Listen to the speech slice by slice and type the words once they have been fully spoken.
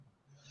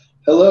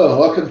Hello and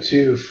welcome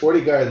to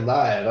 40 Guard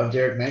Live. I'm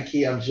Derek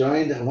Menke. I'm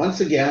joined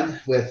once again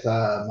with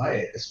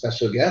my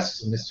special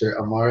guest, Mr.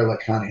 Amar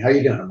Lakhani. How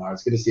you doing, Amar?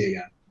 It's good to see you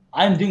again.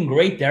 I'm doing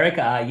great, Derek.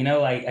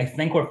 I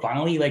think we're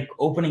finally like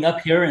opening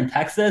up here in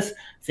Texas.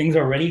 Things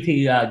are ready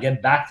to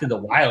get back to the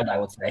wild, I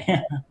would say.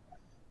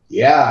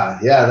 Yeah,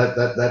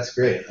 that's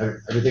great.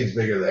 Everything's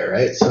bigger there,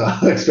 right? So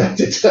I expect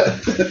it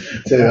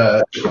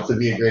to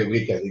be a great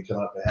week as we come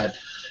up ahead.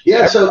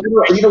 Yeah. So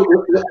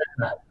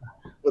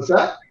what's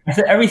that? I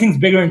said everything's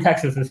bigger in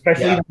Texas,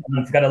 especially Yeah, the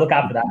mountains. Got to look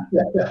out for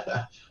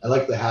that. I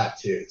like the hat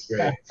too. It's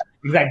great.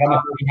 Exactly.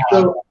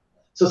 So,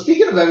 so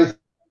speaking of everything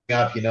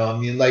up, I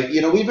mean,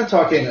 we've been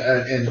talking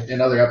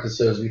in other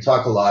episodes. We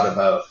talk a lot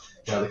about,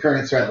 the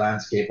current threat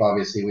landscape.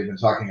 Obviously, we've been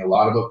talking a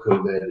lot about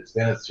COVID. It's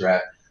been a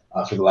threat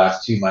for the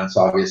last 2 months,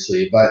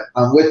 obviously. But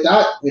with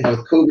that, with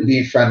COVID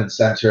being front and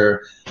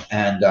center,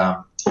 and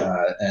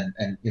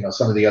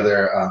some of the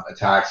other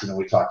attacks.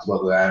 We talked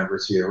about the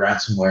anniversary of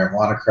ransomware and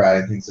WannaCry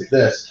and things like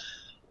this.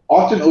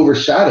 Often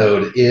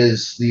overshadowed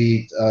is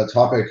the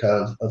topic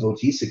of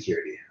OT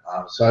security.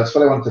 So that's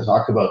what I wanted to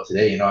talk about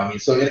today. I mean,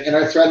 so in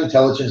our threat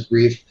intelligence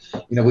brief,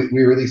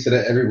 we release it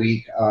every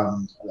week.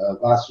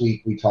 Last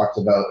week we talked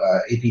about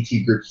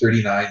APT Group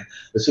 39.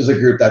 This is a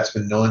group that's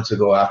been known to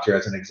go after,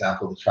 as an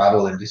example, the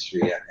travel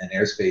industry and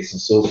airspace and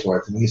so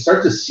forth. And when you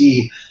start to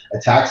see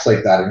attacks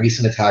like that, and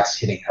recent attacks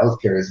hitting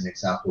healthcare as an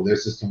example,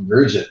 there's this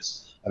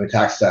convergence of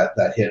attacks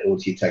that hit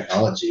OT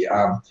technology.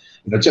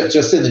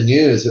 Just in the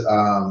news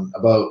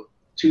about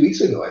 2 weeks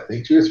ago, I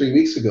think 2 or 3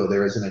 weeks ago,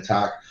 there was an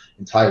attack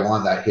in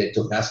Taiwan that hit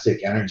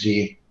domestic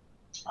energy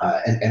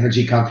and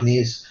energy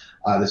companies.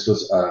 This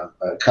was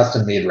a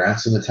custom-made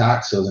ransom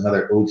attack, so it was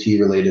another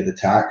OT-related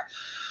attack.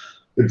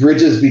 It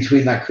bridges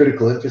between that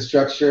critical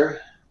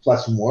infrastructure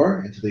plus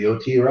more into the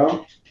OT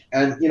realm.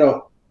 And,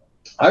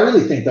 I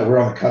really think that we're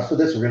on the cusp of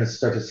this. We're going to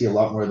start to see a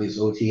lot more of these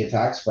OT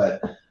attacks,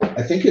 but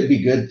I think it'd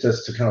be good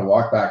just to kind of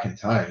walk back in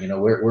time.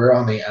 We're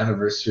on the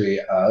anniversary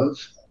of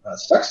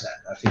Stuxnet.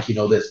 I think you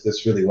know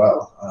this really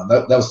well.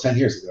 That was 10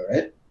 years ago,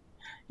 right?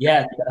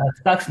 Yeah,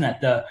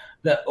 Stuxnet,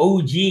 the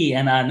OG,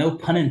 and no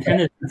pun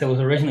intended, since it was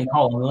originally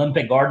called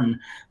Olympic Garden,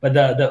 but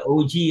the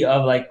OG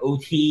of like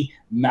OT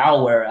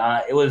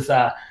malware. It was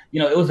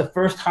it was the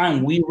first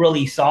time we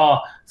really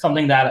saw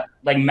something that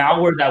like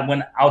malware that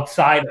went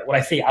outside. What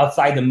I say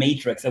outside the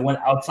matrix, it went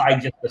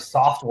outside just the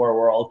software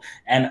world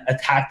and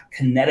attacked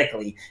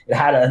kinetically. It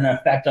had an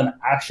effect on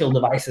actual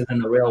devices in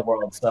the real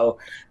world. So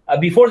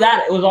before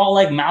that, it was all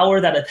like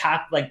malware that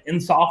attacked like in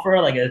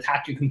software, like it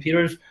attacked your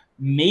computers.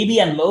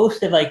 Maybe at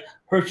most it like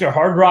hurt your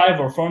hard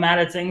drive or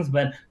formatted things,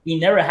 but we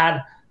never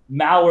had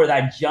malware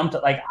that jumped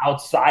like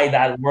outside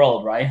that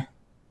world, right?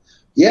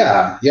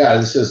 Yeah.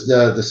 This is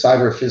the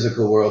cyber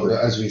physical world,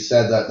 as we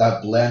said,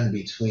 that blend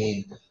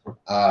between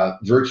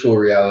virtual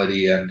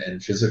reality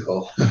and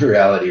physical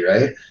reality,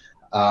 right?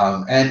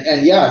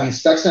 And yeah, I mean,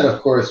 Stuxnet,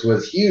 of course,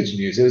 was huge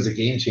news. It was a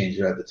game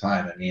changer at the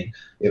time. I mean,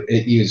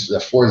 it used the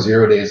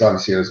 40 days.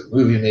 Obviously, there was a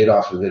movie made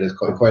off of it. It's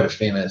quite a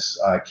famous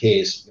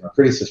case,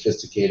 pretty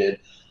sophisticated,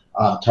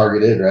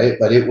 targeted, right?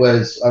 But it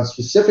was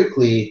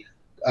specifically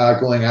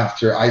going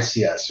after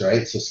ICS,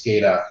 right? So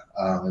SCADA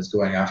is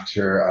going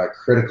after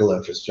critical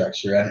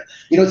infrastructure. And,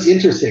 it's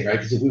interesting, right?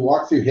 Because if we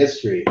walk through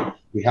history,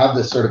 we have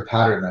this sort of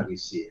pattern that we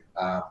see.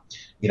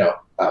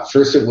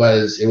 First it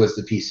was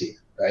the PC,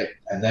 right?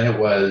 And then it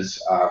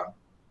was,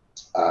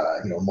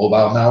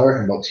 mobile malware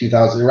in about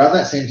 2000. Around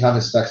that same time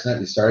as Stuxnet,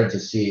 we started to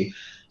see,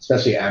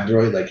 especially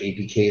Android, like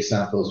APK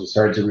samples, we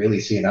started to really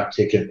see an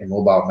uptick in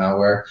mobile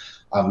malware.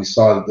 We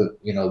saw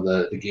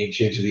the game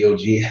changer, the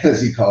OG,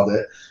 as he called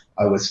it,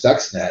 with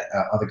Stuxnet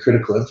on the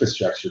critical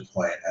infrastructure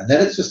point. And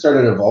then it just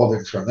started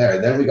evolving from there.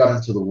 And then we got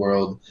into the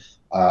world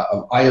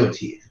of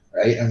IoT,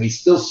 right? And we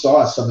still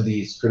saw some of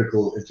these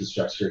critical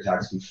infrastructure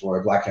attacks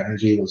before. Black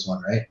Energy was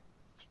one, right?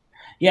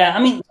 Yeah,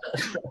 I mean,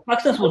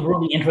 Stuxnet was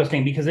really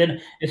interesting because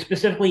it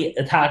specifically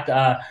attacked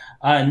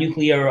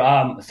nuclear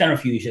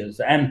centrifuges.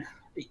 And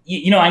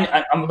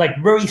I'm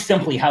like very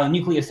simply how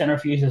nuclear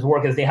centrifuges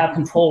work is they have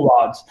control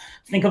rods.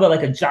 Think of it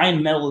like a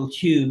giant metal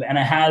tube, and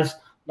it has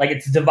like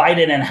it's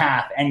divided in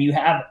half, and you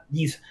have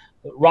these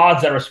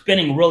rods that are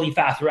spinning really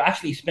fast. They're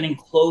actually spinning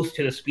close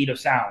to the speed of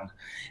sound.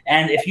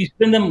 And if you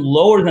spin them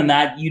lower than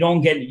that, you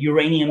don't get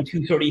uranium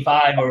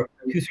 235 or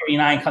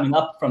 239 coming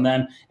up from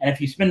them. And if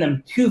you spin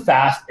them too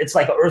fast, it's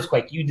like an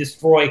earthquake. You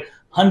destroy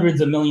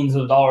hundreds of millions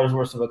of dollars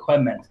worth of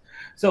equipment.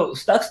 So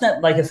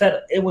Stuxnet, like I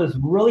said, it was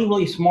really,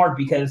 really smart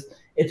because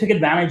it took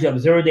advantage of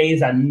 0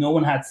 days that no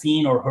one had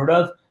seen or heard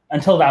of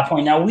until that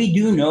point. Now, we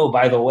do know,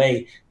 by the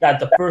way, that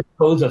the first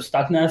codes of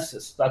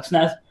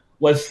Stuxnet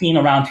was seen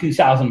around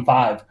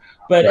 2005,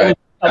 but Right.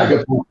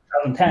 it was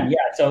 2010. Yeah,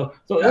 so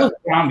it was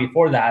around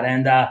before that.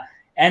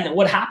 And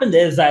what happened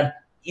is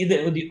that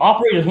either the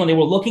operators, when they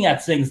were looking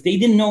at things, they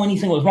didn't know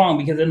anything was wrong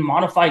because it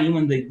modified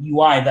even the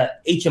UI, the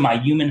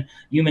HMI,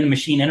 human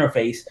machine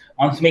interface,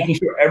 on making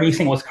sure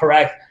everything was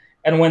correct.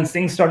 And when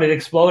things started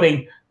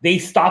exploding, they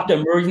stopped the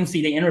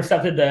emergency. They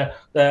intercepted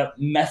the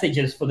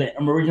messages for the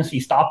emergency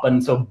stop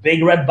button. So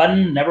big red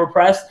button, never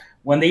pressed.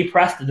 When they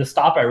pressed it to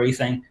stop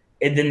everything,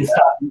 it didn't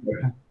stop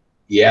either.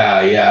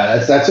 Yeah,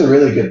 that's a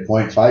really good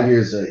point. 5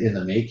 years in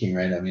the making,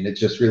 right? I mean, it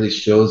just really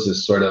shows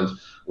this sort of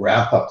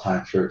ramp up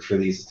time for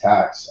these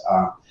attacks.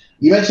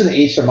 You mentioned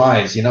the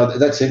HMIs.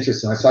 That's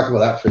interesting. Let's talk about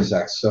that for a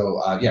sec.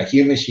 So, yeah,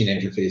 human machine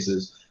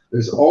interfaces.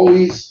 There's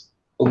always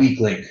a weak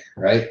link,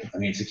 right? I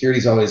mean, security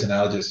is always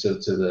analogous to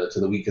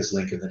the weakest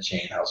link in the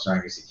chain, how strong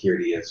your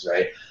security is,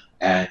 right?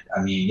 And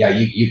I mean, yeah,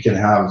 you can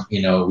have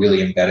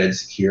really embedded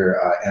secure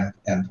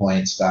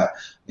endpoints that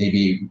may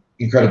be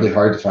incredibly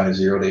hard to find a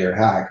 0-day or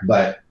hack,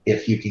 but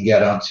if you can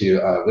get onto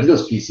a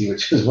Windows PC,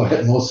 which is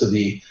what most of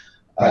the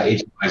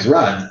HMIs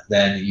run,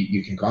 then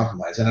you can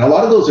compromise. And a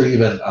lot of those are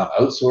even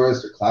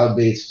outsourced or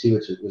cloud-based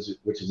too,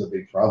 which is a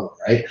big problem,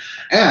 right?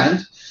 And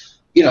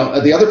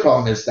the other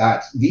problem is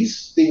that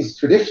these things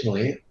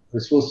traditionally are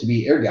supposed to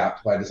be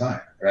air-gapped by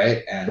design,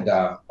 right? And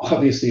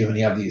obviously, when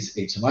you have these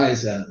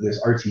HMIs and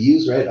there's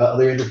RTUs, right,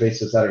 other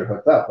interfaces that are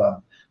hooked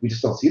up, we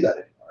just don't see that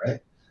anymore, right?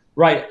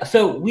 Right.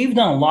 So we've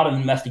done a lot of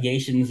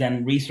investigations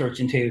and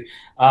research into,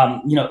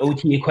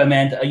 OT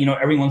equipment.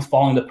 Everyone's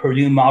following the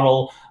Purdue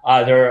model.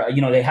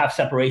 They have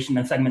separation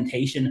and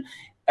segmentation.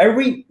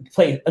 Every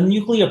place, a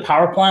nuclear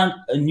power plant,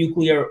 a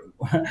nuclear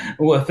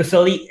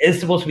facility is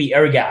supposed to be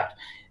air gapped.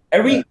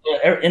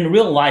 In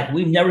real life,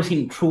 we've never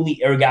seen truly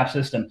air gap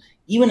system.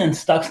 Even in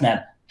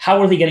Stuxnet, how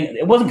are they getting?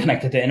 It wasn't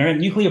connected to internet.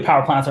 Nuclear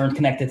power plants aren't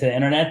connected to the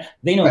internet.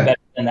 They know better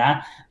than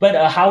that.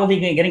 But how are they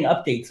getting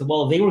updates?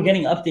 Well, they were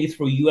getting updates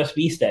through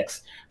USB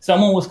sticks.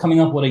 Someone was coming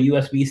up with a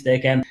USB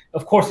stick, and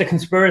of course, the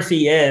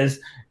conspiracy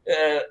is,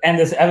 and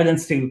there's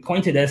evidence to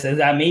point to this, is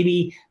that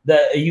maybe the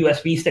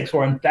USB sticks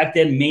were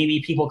infected.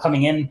 Maybe people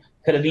coming in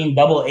could have been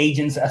double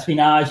agents,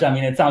 espionage. I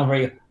mean, it sounds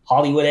very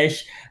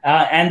Hollywoodish.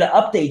 And the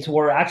updates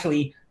were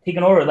actually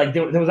taken over. Like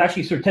there was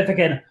actually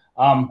certificate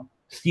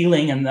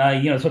stealing,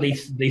 and so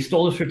they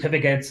stole the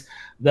certificates.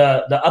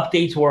 The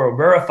updates were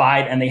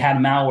verified, and they had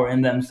malware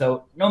in them.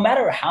 So no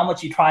matter how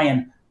much you try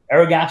and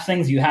air gap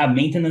things, you have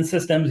maintenance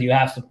systems, you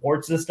have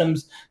support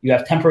systems, you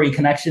have temporary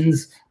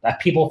connections that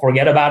people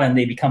forget about, and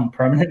they become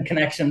permanent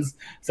connections.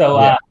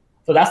 So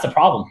so that's the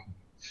problem.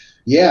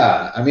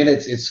 Yeah, I mean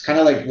it's kind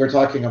of like we're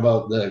talking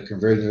about the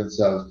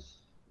convergence of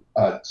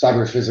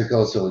cyber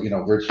physical, so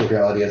virtual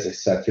reality, as I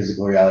said,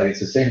 physical reality. It's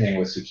the same thing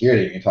with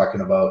security. You're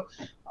talking about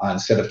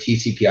instead of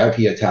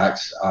TCP/IP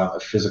attacks, a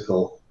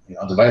physical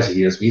device, a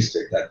USB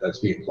stick that's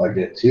being plugged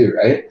in too,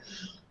 right?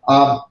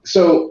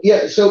 So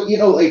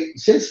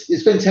since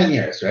it's been 10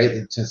 years,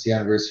 right, since the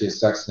anniversary of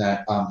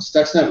Stuxnet.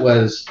 Stuxnet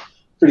was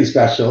pretty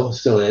special,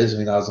 still is. I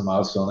mean, that was a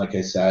milestone, like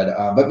I said,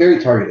 but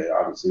very targeted,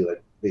 obviously,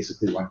 like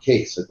basically one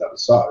case that we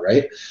saw,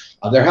 right?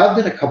 There have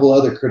been a couple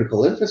other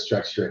critical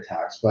infrastructure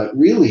attacks, but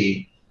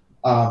really,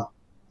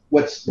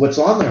 what's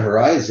on the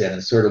horizon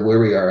and sort of where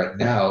we are at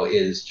now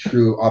is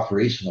true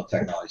operational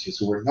technology.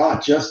 So we're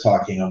not just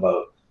talking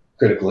about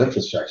critical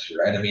infrastructure,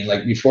 right? I mean,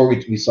 like before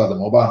we saw the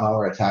mobile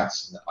malware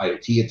attacks and the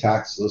IoT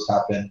attacks, those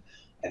happen.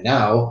 And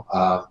now,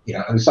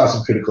 and we saw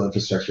some critical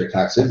infrastructure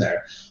attacks in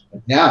there.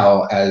 But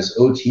now, as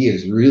OT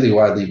is really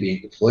widely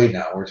being deployed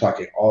now, we're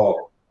talking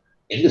all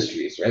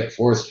industries, right?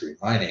 Forestry,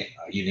 mining,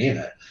 you name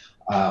it.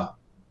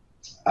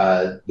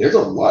 There's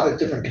a lot of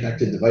different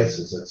connected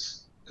devices.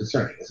 That's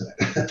concerning, isn't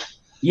it?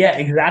 Yeah,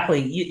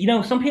 exactly.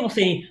 Some people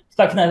say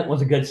Stuxnet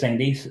was a good thing.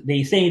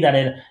 They say that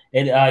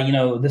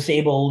it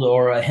disabled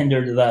or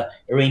hindered the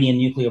Iranian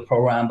nuclear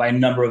program by a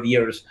number of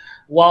years,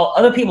 while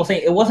other people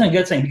say it wasn't a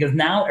good thing because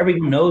now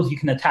everyone knows you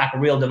can attack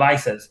real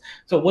devices.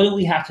 So what do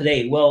we have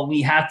today? Well,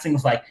 we had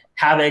things like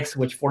Havix,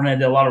 which Fortinet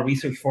did a lot of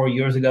research for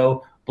years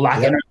ago.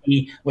 Black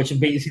Energy, which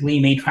basically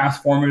made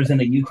transformers in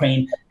the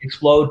Ukraine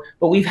explode.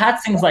 But we've had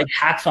things like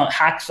hacks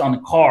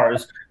on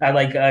cars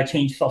that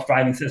change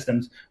self-driving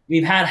systems.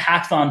 We've had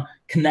hacks on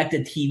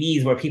connected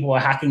TVs where people are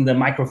hacking the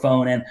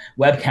microphone and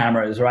web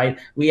cameras, right?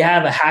 We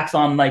have hacks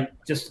on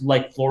just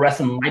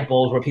fluorescent light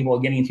bulbs where people are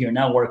getting into your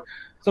network.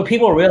 So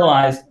people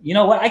realize, you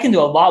know what, I can do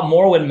a lot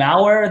more with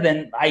malware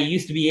than I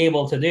used to be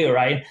able to do,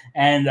 right?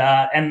 And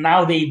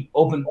now they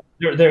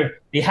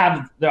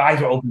have their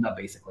eyes are opened up,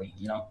 basically,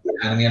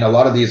 I mean, a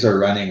lot of these are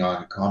running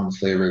on common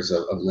flavors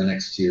of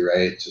Linux too,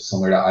 right? Just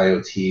similar to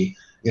IoT.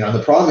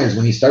 The problem is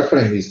when you start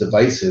putting these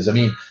devices, I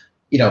mean,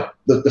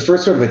 the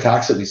first sort of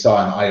attacks that we saw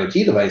on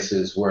IoT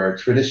devices were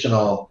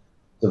traditional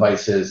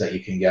devices that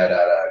you can get at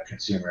a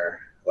consumer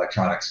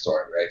electronics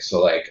store, right?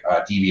 So like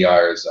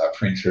DVRs,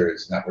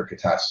 printers, network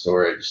attached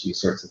storage,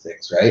 these sorts of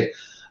things, right?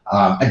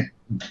 And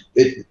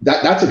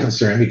that's a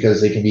concern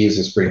because they can be used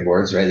as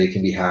springboards, right? They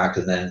can be hacked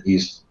and then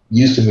used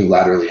to move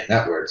laterally in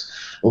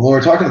networks. But when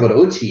we're talking about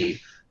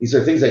OT, these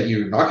are things that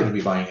you're not going to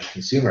be buying in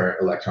consumer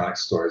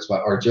electronics stores,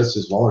 but are just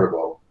as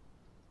vulnerable,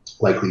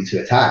 likely to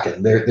attack.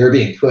 And they're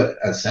being put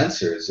as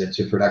sensors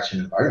into production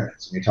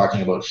environments. And you're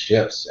talking about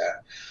ships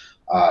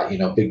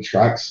and big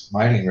trucks,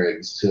 mining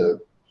rigs, to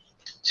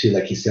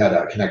like you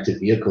said, connected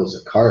vehicles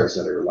and cars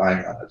that are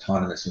relying on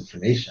autonomous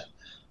information.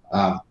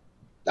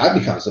 That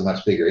becomes a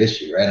much bigger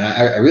issue, right? And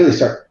I really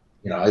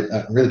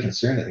I'm really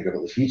concerned, I think,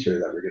 about the future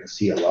that we're going to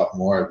see a lot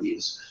more of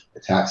these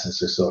attacks since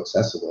they're so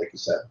accessible, like you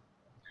said.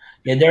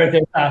 Yeah, there's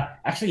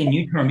actually a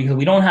new term because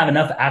we don't have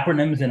enough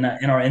acronyms in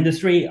our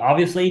industry,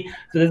 obviously.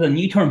 So there's a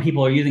new term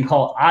people are using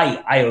called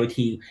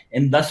IoT,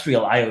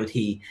 industrial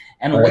IoT.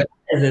 And All what right.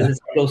 it is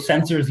those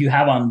sensors you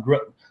have on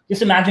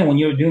just imagine when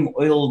you're doing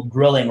oil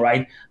drilling,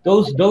 right?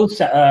 Those drills,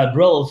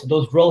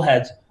 those drill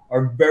heads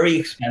are very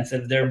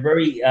expensive. They're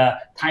very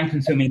time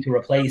consuming to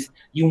replace.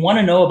 You want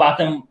to know about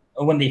them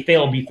when they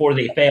fail before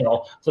they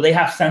fail. So they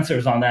have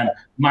sensors on them,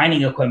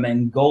 mining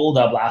equipment, gold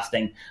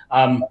blasting.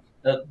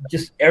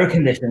 Just air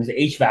conditioners,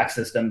 HVAC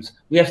systems.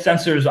 We have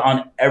sensors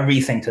on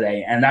everything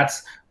today, and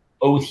that's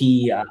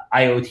OT,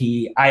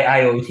 IoT,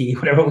 IIoT,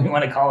 whatever we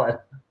want to call it.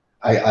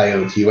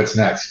 IoT, what's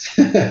next?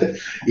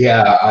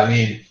 Yeah, I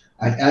mean,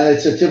 and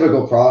it's a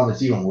typical problem.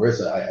 It's even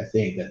worse, I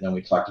think, than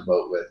we talked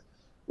about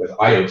with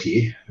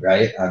IoT,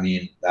 right? I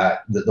mean,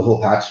 that the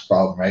whole patch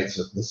problem, right?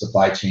 So the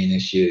supply chain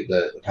issue,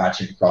 the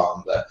patching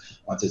problem,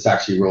 once it's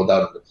actually rolled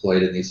out and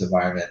deployed in these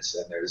environments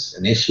and there's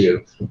an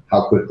issue,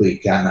 how quickly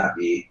can that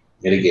be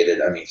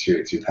mitigated? I mean,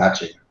 through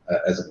patching,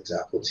 as an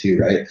example, too,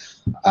 right?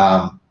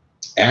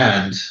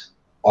 And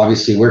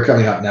obviously, we're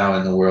coming up now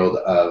in the world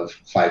of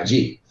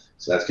 5G.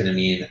 So that's going to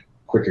mean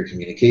quicker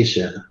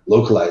communication,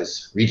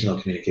 localized regional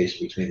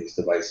communication between these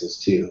devices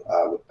too,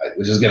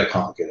 which is going to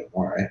complicate it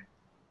more, right?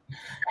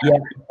 Yeah,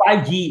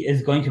 5G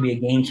is going to be a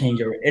game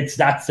changer. It's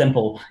that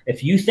simple.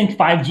 If you think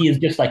 5G is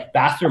just like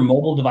faster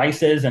mobile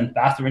devices and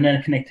faster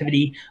internet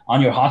connectivity on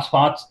your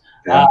hotspots,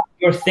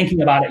 you're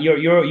thinking about it.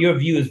 Your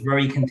view is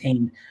very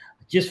contained.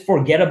 Just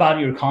forget about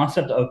your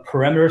concept of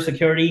perimeter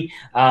security.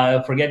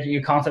 Forget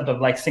your concept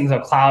of like things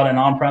are cloud and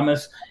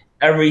on-premise.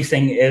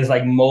 Everything is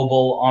like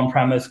mobile,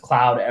 on-premise,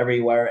 cloud,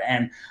 everywhere.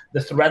 And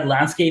the threat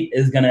landscape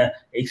is going to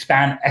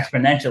expand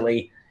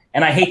exponentially.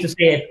 And I hate to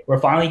say it, we're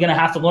finally going to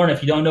have to learn,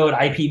 if you don't know it,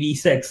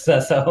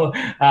 IPv6. So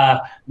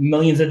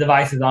millions of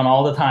devices on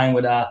all the time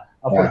with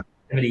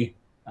activity.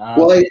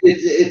 Well,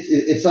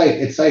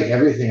 it's like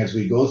everything as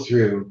we go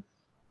through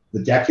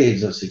the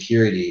decades of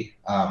security,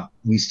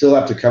 we still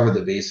have to cover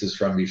the bases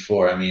from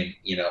before. I mean,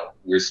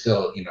 we're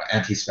still,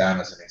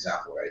 anti-spam as an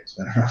example, right? It's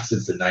been around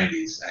since the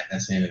 90s,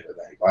 and same thing with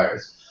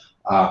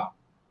antivirus.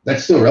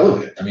 That's still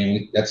relevant. I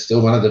mean, that's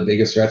still one of the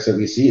biggest threats that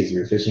we see is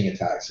your phishing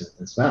attacks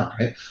and spam,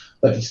 right?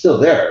 But it's still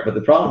there. But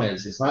the problem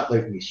is, it's not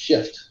like we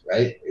shift,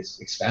 right?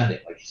 It's expanding,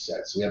 like you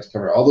said. So we have to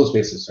cover all those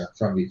bases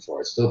from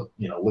before. Still,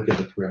 look at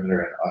the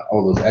perimeter and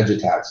all those edge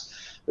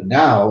attacks. But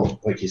now,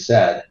 like you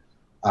said,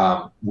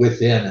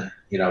 within,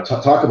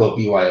 talk about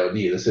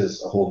BYOD. This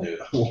is a whole new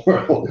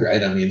world,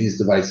 right? I mean, these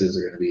devices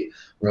are going to be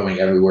roaming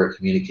everywhere,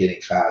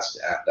 communicating fast,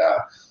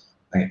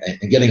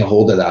 and getting a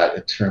hold of that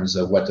in terms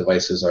of what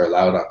devices are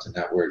allowed onto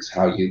networks,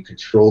 how you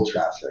control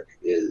traffic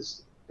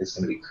is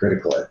going to be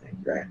critical, I think,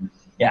 right?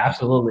 Yeah,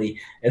 absolutely.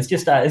 It's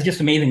just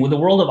amazing. With the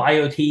world of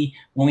IoT,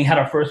 when we had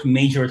our first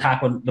major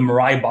attack with the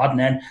Mirai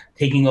botnet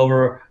taking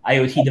over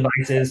IoT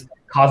devices,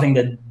 causing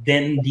the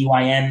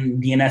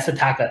DYN DNS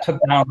attack that took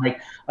down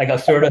like a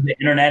third of the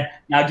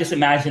internet. Now just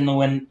imagine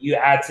when you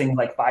add things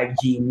like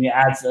 5G and you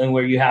add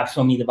where you have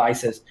so many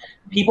devices.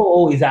 People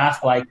always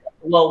ask like,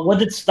 well, what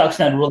did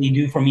Stuxnet really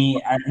do for me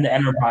in the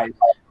enterprise?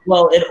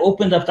 Well, it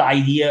opened up the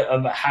idea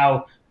of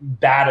how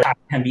bad it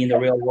can be in the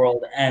real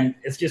world, and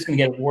it's just going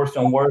to get worse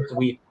and worse.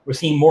 We're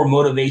seeing more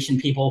motivation,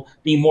 people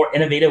being more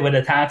innovative with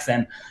attacks,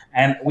 and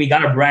we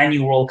got a brand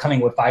new world coming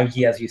with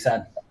 5G, as you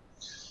said.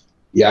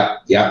 Yeah,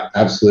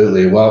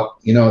 absolutely. Well,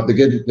 the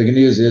good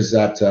news is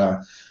that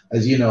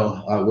as you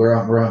know, we're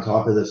on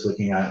top of this,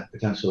 looking at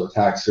potential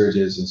attack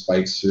surges and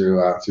spikes through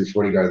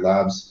FortiGuard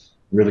Labs.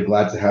 Really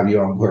glad to have you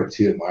on board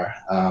too,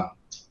 Mar.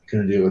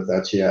 Couldn't do it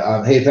without you.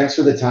 Hey, thanks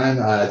for the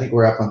time. I think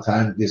we're up on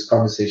time. These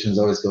conversations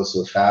always go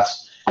so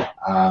fast.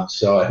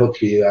 So I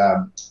hope you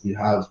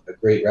have a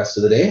great rest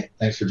of the day.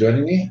 Thanks for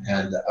joining me,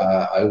 and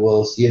I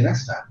will see you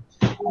next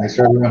time. Thanks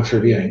for everyone for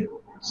viewing.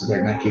 This is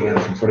Greg Menke again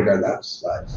from FortiGuard Labs. Bye.